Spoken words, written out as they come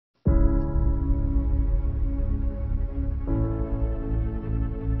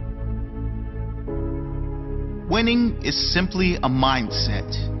Winning is simply a mindset.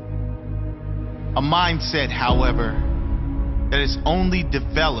 A mindset, however, that is only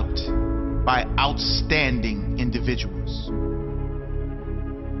developed by outstanding individuals.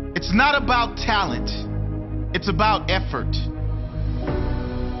 It's not about talent, it's about effort.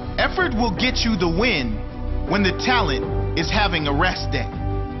 Effort will get you the win when the talent is having a rest day.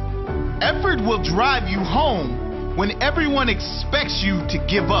 Effort will drive you home when everyone expects you to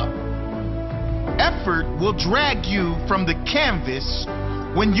give up. Effort will drag you from the canvas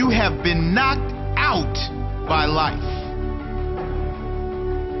when you have been knocked out by life.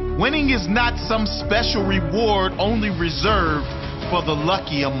 Winning is not some special reward only reserved for the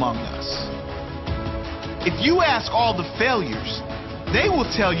lucky among us. If you ask all the failures, they will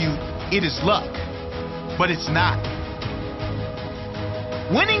tell you it is luck, but it's not.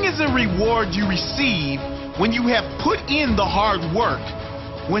 Winning is a reward you receive when you have put in the hard work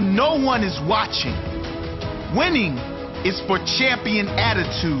when no one is watching. Winning is for champion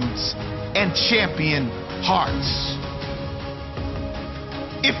attitudes and champion hearts.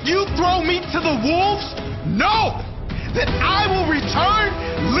 If you throw me to the wolves, know that I will return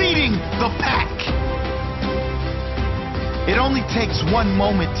leading the pack. It only takes one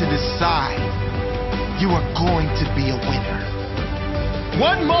moment to decide you are going to be a winner.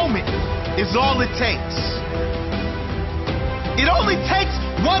 One moment is all it takes. It only takes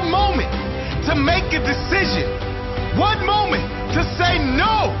one moment to make a decision. One moment to say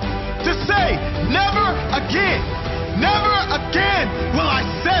no, to say never again. Never again will I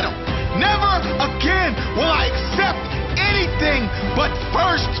settle. Never again will I accept anything but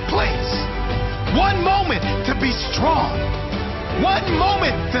first place. One moment to be strong. One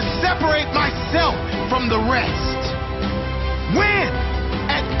moment to separate myself from the rest. Win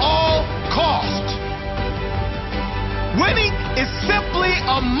at all cost. Winning is simply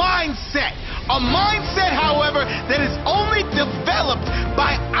a mindset. A mindset, however, that is only developed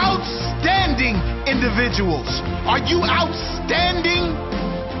by outstanding individuals. Are you outstanding?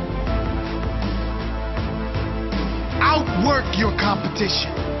 Outwork your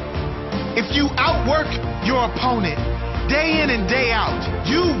competition. If you outwork your opponent day in and day out,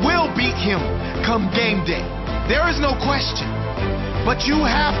 you will beat him come game day. There is no question. But you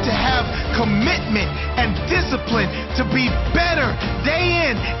have to have commitment and discipline to be better day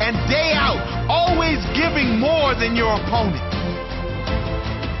in and day out, always giving more than your opponent.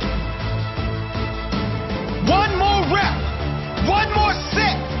 One more rep, one more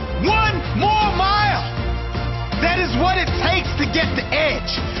set, one more mile. That is what it takes to get the edge.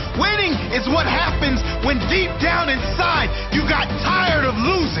 Winning is what happens when deep down inside you got tired of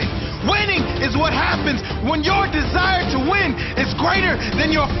losing. Winning is what happens when your desire to win is greater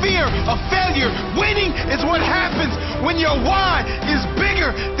than your fear of failure. Winning is what happens when your why is bigger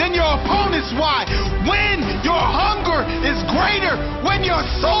than your opponent's why. When your hunger is greater, when your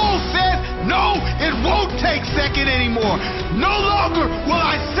soul says, no, it won't take second anymore. No longer will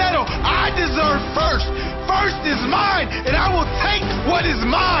I settle. I deserve first. First is mine, and I will take what is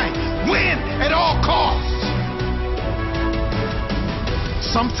mine. Win at all costs.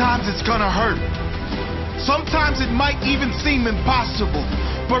 Sometimes it's gonna hurt. Sometimes it might even seem impossible.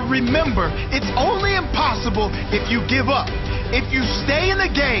 But remember, it's only impossible if you give up. If you stay in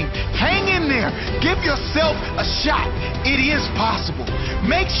the game, hang in there, give yourself a shot. It is possible.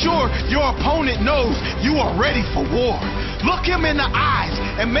 Make sure your opponent knows you are ready for war. Look him in the eyes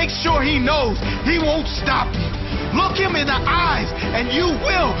and make sure he knows he won't stop you. Look him in the eyes and you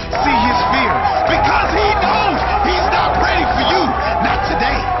will see his fear, because he knows he's not ready for you. Not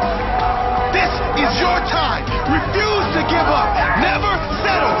today. This is your time. Refuse to give up. Never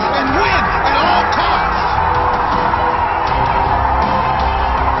settle